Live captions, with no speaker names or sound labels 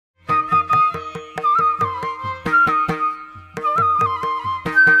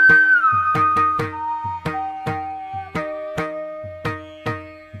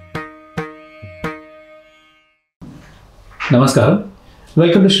Namaskaram.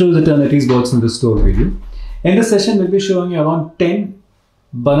 Welcome to Shruseternity's Works in the Store video. In this session, we'll be showing you around 10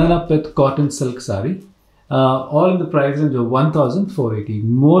 banana pith cotton silk saree, all in the price range of 1,480.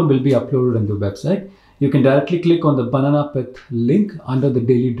 More will be uploaded on the website. You can directly click on the banana pith link under the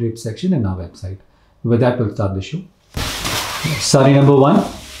daily drape section in our website. With that, we'll start the show. Saree number 1,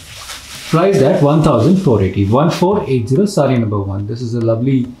 priced at 1,480. 1,480 saree number 1. This is a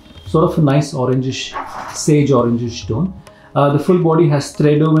lovely, sort of a nice orangish, sage orangish tone. The full body has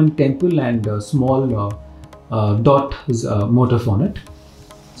thread woven temple and a small dot motif on it.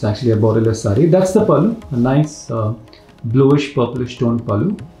 It's actually a borderless saree. That's the pallu, a nice bluish purplish tone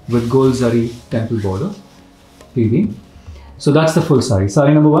pallu with gold zari temple border weaving. So that's the full saree.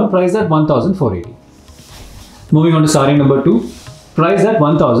 Saree number 1, priced at 1,480. Moving on to saree number 2, priced at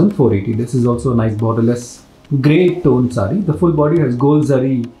 1,480. This is also a nice borderless grey tone saree. The full body has gold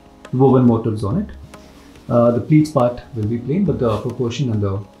zari woven motifs on it. The pleats part will be plain, but the upper portion and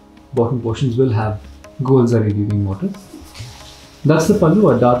the bottom portions will have gold zari weaving motifs. That's the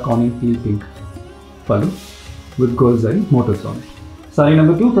pallu, a dark onion peel pink pallu with gold zari motifs on it. Saree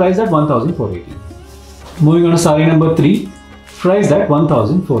number 2, priced at 1,480. Moving on to saree number 3, priced at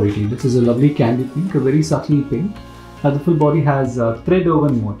 1,480. This is a lovely candy pink, a very subtle pink. The full body has thread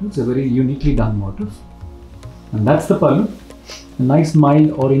woven motifs, a very uniquely done motif. And that's the pallu, a nice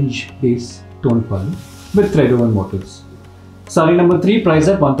mild orange base tone pallu with thread woven motifs. Saree number 3, priced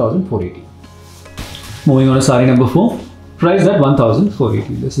at 1,480. Moving on to saree number 4, priced at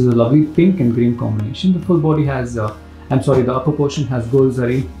 1,480. This is a lovely pink and green combination. The full body has, the upper portion has gold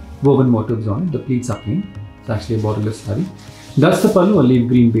zari woven motifs on it. The pleats are plain. It's actually a borderless saree. That's the pallu, a leaf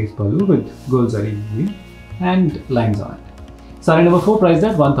green base pallu with gold zari weaving and lines on it. Saree number 4, priced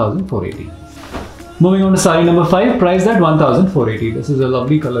at 1,480. Moving on to saree number 5, priced at 1,480. This is a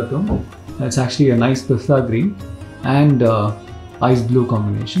lovely color tone. It's actually a nice pista green and ice blue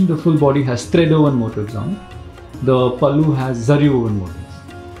combination. The full body has thread woven motifs on it. The pallu has zari woven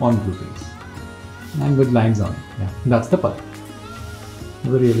motifs on blue base and with lines on it. Yeah, that's the pallu.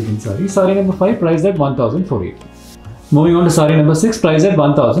 Very elegant saree. Saree number 5, priced at 1,480. Moving on to saree number 6, priced at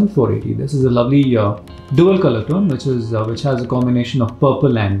 1,480. This is a lovely dual color tone, which has a combination of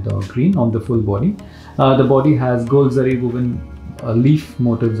purple and green on the full body. The body has gold zari woven leaf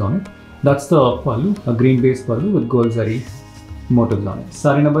motifs on it. That's the pallu, a green base pallu with gold zari motifs on it.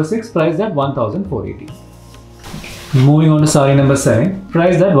 Saree number 6, priced at 1,480. Moving on to saree number 7,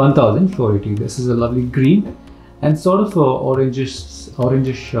 priced at 1,480. This is a lovely green and sort of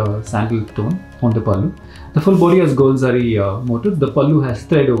orangish sandal tone on the pallu. The full body has gold zari motif. The pallu has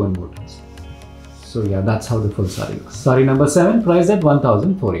thread woven motifs. So yeah, that's how the full saree looks. Saree number 7, priced at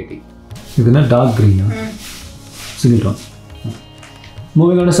 1,480. Even a dark green, single tone.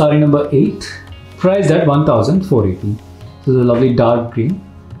 Moving on to saree number 8, priced at 1,480. This is a lovely dark green.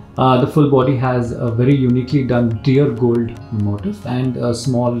 The full body has a very uniquely done deer gold motif and a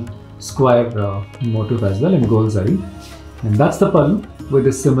small square motif as well in gold zari. And that's the pallu with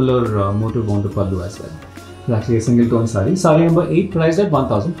a similar motif on the pallu as well. It's actually a single tone saree. Saree number 8, priced at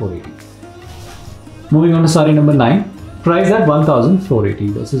 1,480. Moving on to saree number 9, priced at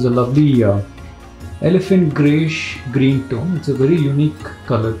 1,480. This is a lovely elephant greyish green tone. It's a very unique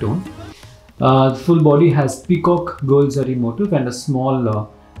color tone. The full body has peacock gold zari motif and a small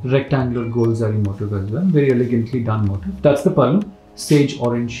rectangular gold zari motif as well. Very elegantly done motif. That's the pallu, sage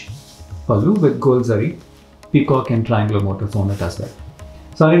orange pallu with gold zari, peacock and triangular motif on it as well.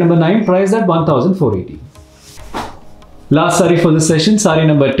 Saree number 9, priced at 1,480. Last saree for this session, saree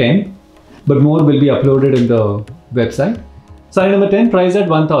number 10, but more will be uploaded in the website. Saree number 10, priced at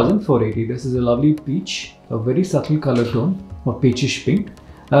 1,480. This is a lovely peach, a very subtle color tone of peachish pink.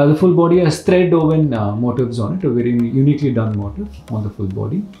 The full body has thread woven motifs on it, a very uniquely done motif on the full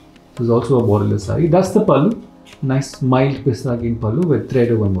body. This is also a borderless saree. That's the pallu, nice mild pista green pallu with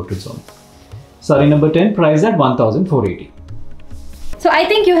thread woven motifs on it. Saree number 10, priced at 1,480. So I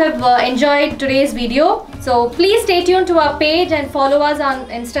think you have enjoyed today's video. So please stay tuned to our page and follow us on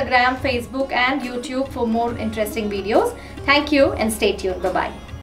Instagram, Facebook and YouTube for more interesting videos. Thank you and stay tuned. Bye-bye.